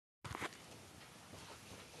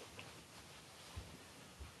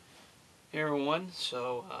Hey everyone,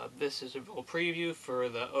 this is a little preview for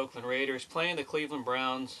the Oakland Raiders playing the Cleveland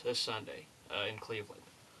Browns this Sunday in Cleveland.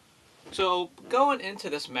 So going into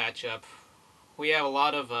this matchup, we have a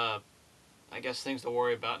lot of, things to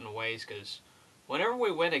worry about in ways because whenever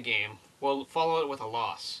we win a game, we'll follow it with a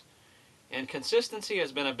loss. And consistency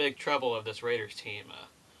has been a big trouble of this Raiders team.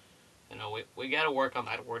 We got to work on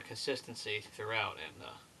that word consistency throughout and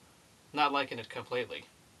not liking it completely.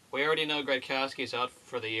 We already know Gradkowski's out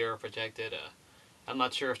for the year projected. I'm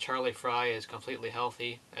not sure if Charlie Fry is completely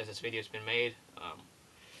healthy, as this video's been made.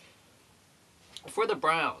 For the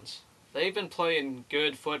Browns, they've been playing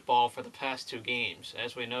good football for the past two games.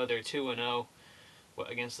 As we know, they're 2-0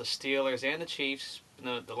 against the Steelers and the Chiefs in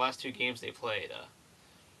the last two games they played.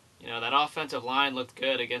 That offensive line looked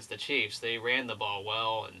good against the Chiefs. They ran the ball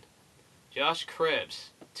well, and Josh Cribbs,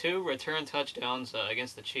 2 return touchdowns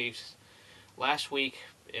against the Chiefs last week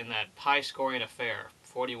in that high-scoring affair,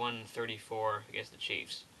 41-34 against the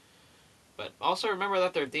Chiefs. But also remember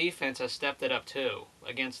that their defense has stepped it up too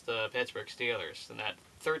against the Pittsburgh Steelers in that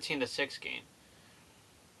 13-6 game.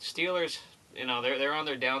 Steelers, they're on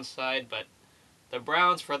their downside, but the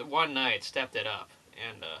Browns for the one night stepped it up,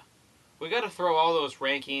 and we got to throw all those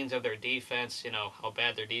rankings of their defense, how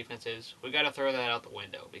bad their defense is. We got to throw that out the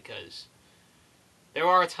window because there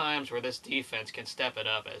are times where this defense can step it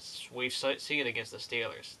up, as we've seen against the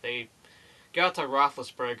Steelers. They got to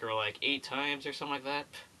Roethlisberger like 8 times or something like that.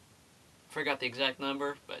 Forgot the exact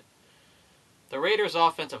number, but the Raiders'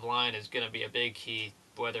 offensive line is going to be a big key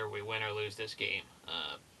whether we win or lose this game.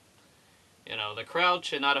 The crowd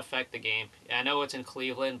should not affect the game. I know it's in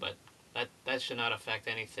Cleveland, but that should not affect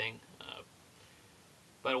anything.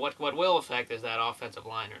 But what will affect is that offensive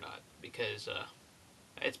line or not, because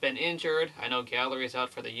it's been injured. I know Gallery's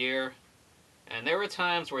out for the year. And there were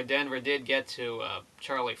times where Denver did get to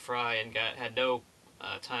Charlie Fry and had no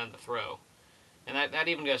time to throw. And that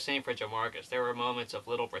even goes same for Jamarcus. There were moments of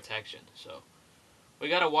little protection. So we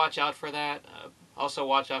got to watch out for that. Also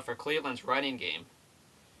watch out for Cleveland's running game.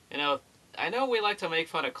 I know we like to make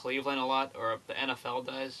fun of Cleveland a lot, or the NFL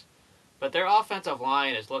does. But their offensive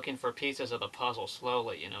line is looking for pieces of the puzzle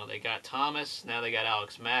slowly. They got Thomas, now they got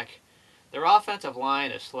Alex Mack. Their offensive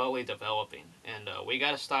line is slowly developing, and we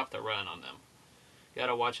got to stop the run on them. Got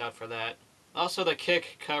to watch out for that. Also, the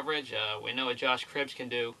kick coverage, we know what Josh Cribbs can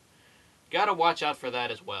do. Got to watch out for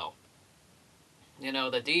that as well.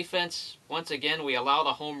 The defense, once again, we allow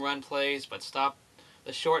the home run plays, but stop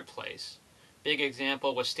the short plays. Big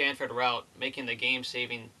example was Stanford Route making the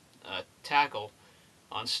game-saving tackle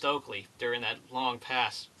on Stokely during that long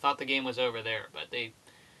pass. Thought the game was over there, but they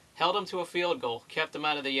held him to a field goal, kept him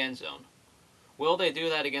out of the end zone. Will they do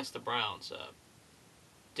that against the Browns?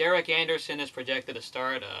 Derek Anderson is projected to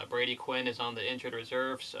start. Brady Quinn is on the injured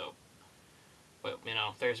reserve, so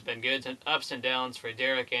there's been good ups and downs for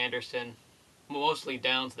Derek Anderson, mostly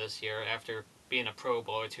downs this year after being a Pro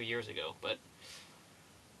Bowler 2 years ago. But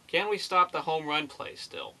can we stop the home run play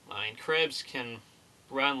still? Cribbs can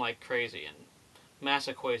run like crazy, and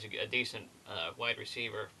Massaquoi is a decent wide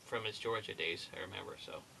receiver from his Georgia days, I remember.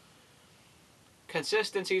 So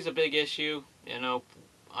consistency is a big issue.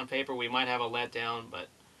 On paper we might have a letdown, but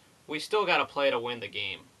we still got to play to win the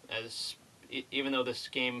game, even though this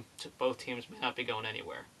game, both teams may not be going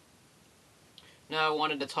anywhere. Now I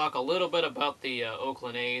wanted to talk a little bit about the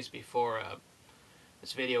Oakland A's before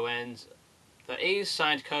this video ends. The A's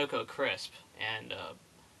signed Coco Crisp, and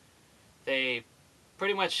they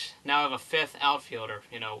pretty much now have a 5th outfielder.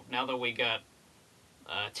 Now that we got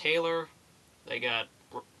Taylor, they got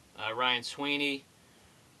Ryan Sweeney,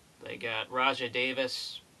 they got Rajah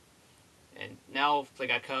Davis, and now they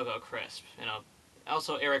got Coco Crisp.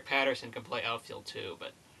 Also Eric Patterson can play outfield too,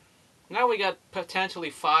 but now we got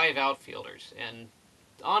potentially 5 outfielders, and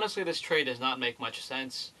honestly this trade does not make much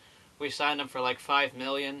sense. We signed him for like $5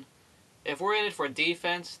 million. If we're in it for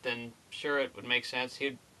defense, then sure, it would make sense.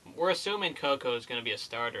 We're assuming Coco is going to be a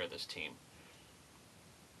starter of this team.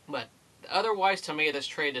 But otherwise, to me, this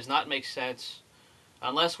trade does not make sense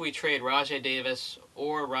unless we trade Rajah Davis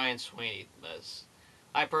or Ryan Sweeney. As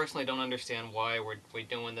I personally don't understand why we're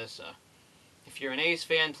doing this. If you're an A's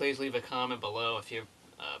fan, please leave a comment below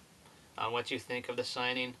on what you think of the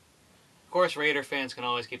signing. Of course, Raider fans can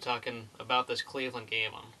always keep talking about this Cleveland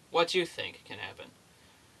game on what you think can happen.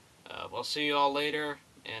 We'll see you all later,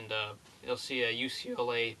 and you'll see a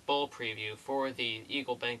UCLA bowl preview for the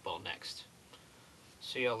Eagle Bank Bowl next.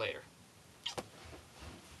 See you all later.